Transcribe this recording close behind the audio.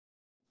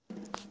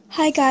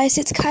Hi guys,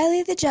 it's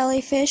Kylie the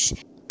Jellyfish.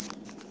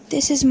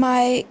 This is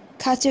my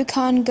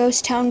Katsukan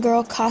Ghost Town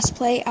Girl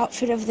cosplay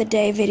outfit of the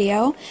day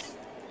video.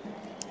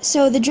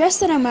 So the dress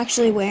that I'm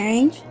actually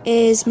wearing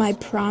is my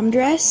prom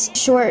dress,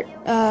 short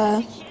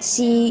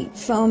sea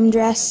foam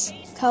dress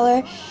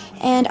color.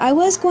 And I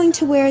was going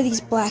to wear these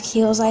black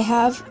heels I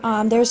have.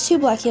 There's two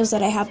black heels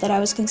that I have that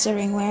I was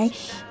considering wearing,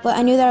 but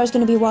I knew that I was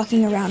going to be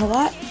walking around a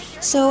lot.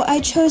 So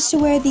I chose to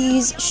wear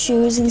these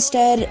shoes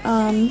instead.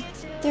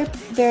 They're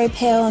very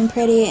pale and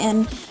pretty,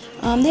 and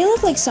they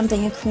look like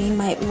something a queen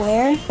might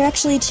wear. They're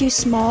actually too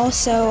small,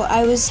 so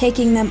I was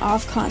taking them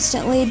off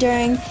constantly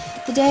during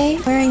the day.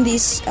 Wearing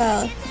these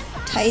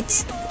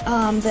tights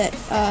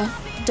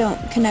that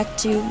don't connect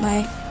to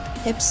my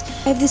hips.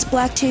 I have this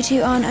black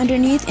tutu on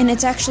underneath, and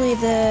it's actually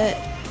the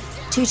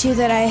tutu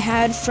that I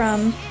had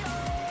from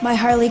my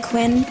Harley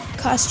Quinn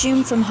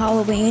costume from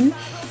Halloween.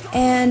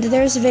 And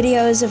there's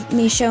videos of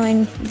me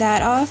showing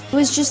that off. It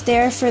was just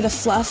there for the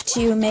fluff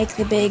to make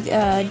the big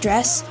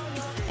dress.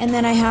 And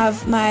then I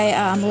have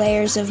my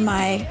layers of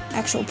my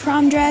actual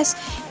prom dress,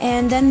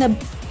 and then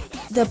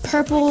the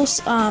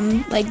purples,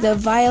 like the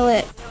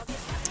violet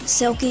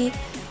silky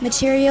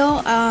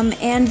material,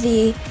 and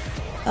the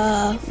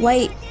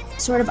white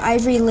sort of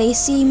ivory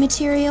lacy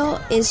material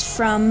is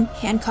from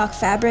Hancock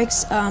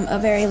Fabrics, a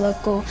very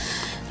local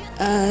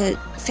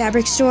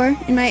fabric store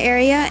in my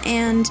area.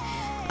 And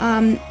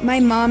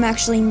my mom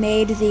actually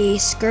made the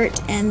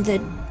skirt and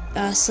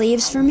the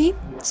sleeves for me,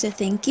 so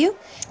thank you.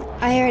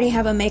 I already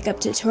have a makeup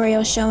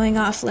tutorial showing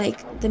off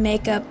like the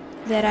makeup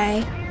that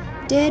I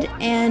did,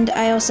 and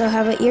I also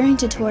have an earring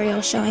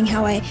tutorial showing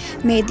how I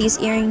made these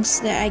earrings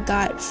that I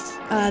got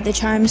the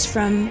charms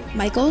from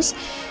Michaels.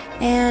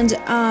 And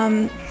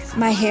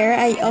my hair,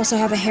 I also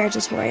have a hair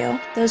tutorial.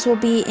 Those will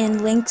be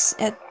in links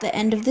at the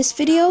end of this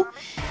video.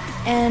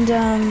 And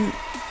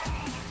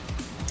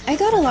I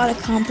got a lot of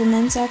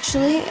compliments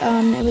actually.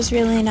 It was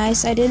really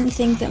nice. I didn't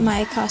think that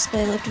my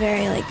cosplay looked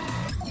very like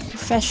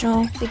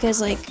professional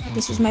because like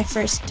this was my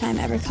first time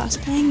ever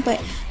cosplaying,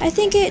 but I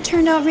think it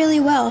turned out really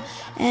well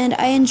and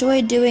I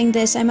enjoyed doing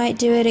this. I might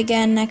do it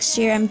again next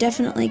year. I'm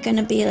definitely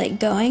gonna be like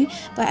going,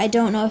 but I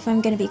don't know if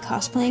I'm gonna be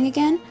cosplaying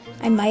again.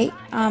 I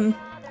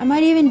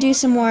might even do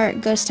some more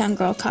Ghost Town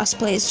Girl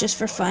cosplays just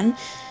for fun,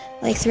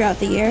 like throughout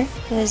the year,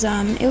 because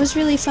it was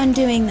really fun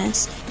doing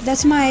this.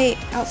 That's my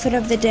outfit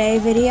of the day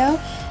video.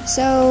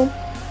 So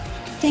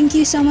thank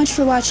you so much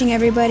for watching,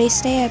 everybody.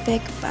 Stay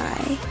epic.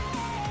 Bye.